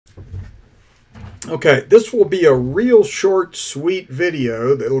Okay, this will be a real short, sweet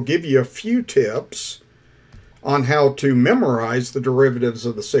video that'll give you a few tips on how to memorize the derivatives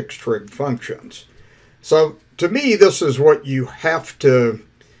of the 6 trig functions. So to me, this is what you have to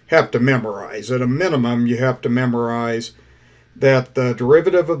memorize. At a minimum, you have to memorize that the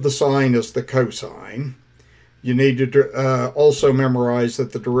derivative of the sine is the cosine. You need to also memorize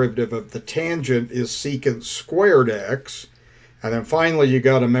that the derivative of the tangent is secant squared x. And then finally, you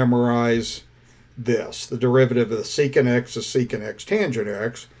got to memorize this. The derivative of the secant x is secant x tangent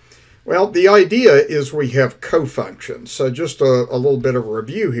x. Well, the idea is we have cofunctions. So just a little bit of a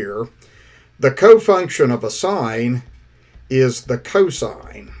review here. The cofunction of a sine is the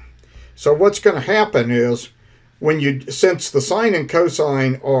cosine. So what's going to happen is since the sine and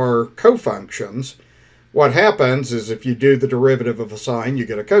cosine are cofunctions, what happens is if you do the derivative of a sine, you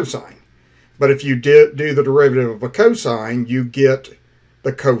get a cosine. But if you do the derivative of a cosine, you get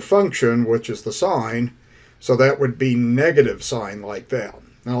the cofunction, which is the sine. So that would be negative sine like that.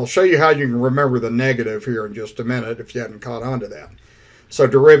 And I'll show you how you can remember the negative here in just a minute if you hadn't caught on to that. So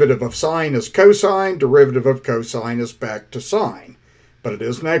derivative of sine is cosine, derivative of cosine is back to sine, but it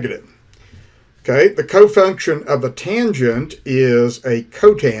is negative. Okay, the cofunction of a tangent is a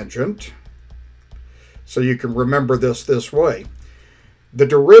cotangent. So you can remember this way. The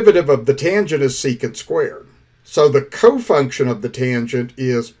derivative of the tangent is secant squared. So the cofunction of the tangent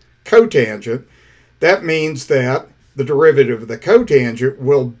is cotangent. That means that the derivative of the cotangent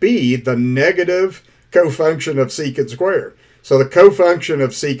will be the negative cofunction of secant squared. So the cofunction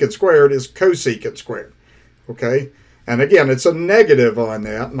of secant squared is cosecant squared. Okay? And again, it's a negative on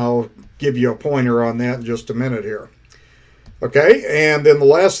that, and I'll give you a pointer on that in just a minute here. Okay, and then the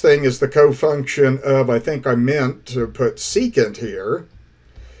last thing is the cofunction of, I think I meant to put secant here.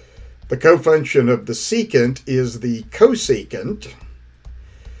 The cofunction of the secant is the cosecant.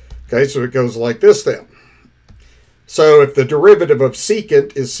 Okay, so it goes like this then. So if the derivative of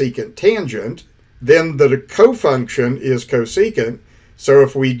secant is secant tangent, then the cofunction is cosecant. So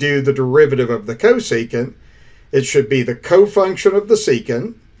if we do the derivative of the cosecant, it should be the cofunction of the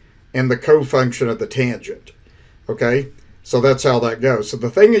secant and the cofunction of the tangent. Okay, so that's how that goes. So the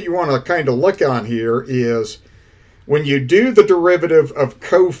thing that you want to kind of look on here is when you do the derivative of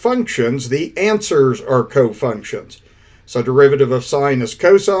cofunctions, the answers are cofunctions. So derivative of sine is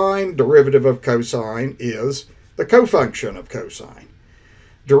cosine, derivative of cosine is the cofunction of cosine.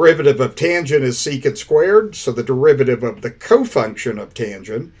 Derivative of tangent is secant squared, so the derivative of the cofunction of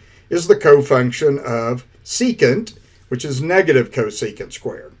tangent is the cofunction of secant, which is negative cosecant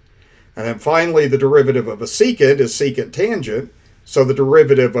squared. And then finally, the derivative of a secant is secant tangent, so the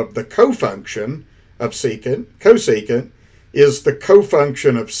derivative of the cofunction of secant, cosecant, is the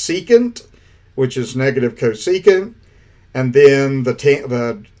cofunction of secant, which is negative cosecant, and then the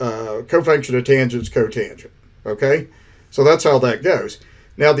cofunction of tangent is cotangent. Okay? So that's how that goes.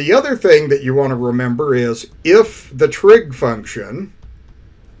 Now, the other thing that you want to remember is if the trig function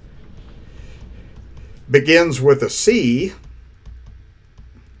begins with a C,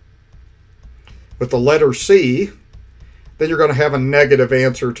 with the letter C, then you're going to have a negative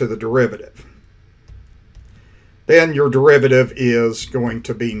answer to the derivative. Then your derivative is going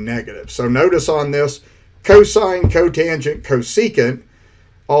to be negative. So notice on this, cosine, cotangent, cosecant,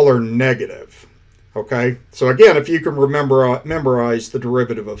 all are negative. Okay, so again, if you can memorize the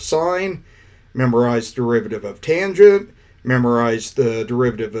derivative of sine, memorize the derivative of tangent, memorize the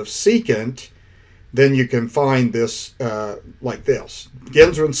derivative of secant, then you can find this like this.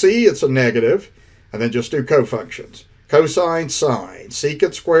 Begins with C, it's a negative, and then just do cofunctions. Cosine, sine,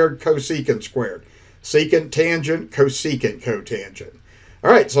 secant squared, cosecant squared, secant tangent, cosecant cotangent.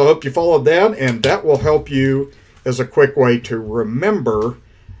 All right, so I hope you followed that, and that will help you as a quick way to remember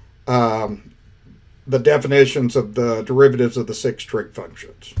the definitions of the derivatives of the 6 trig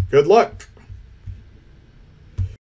functions. Good luck.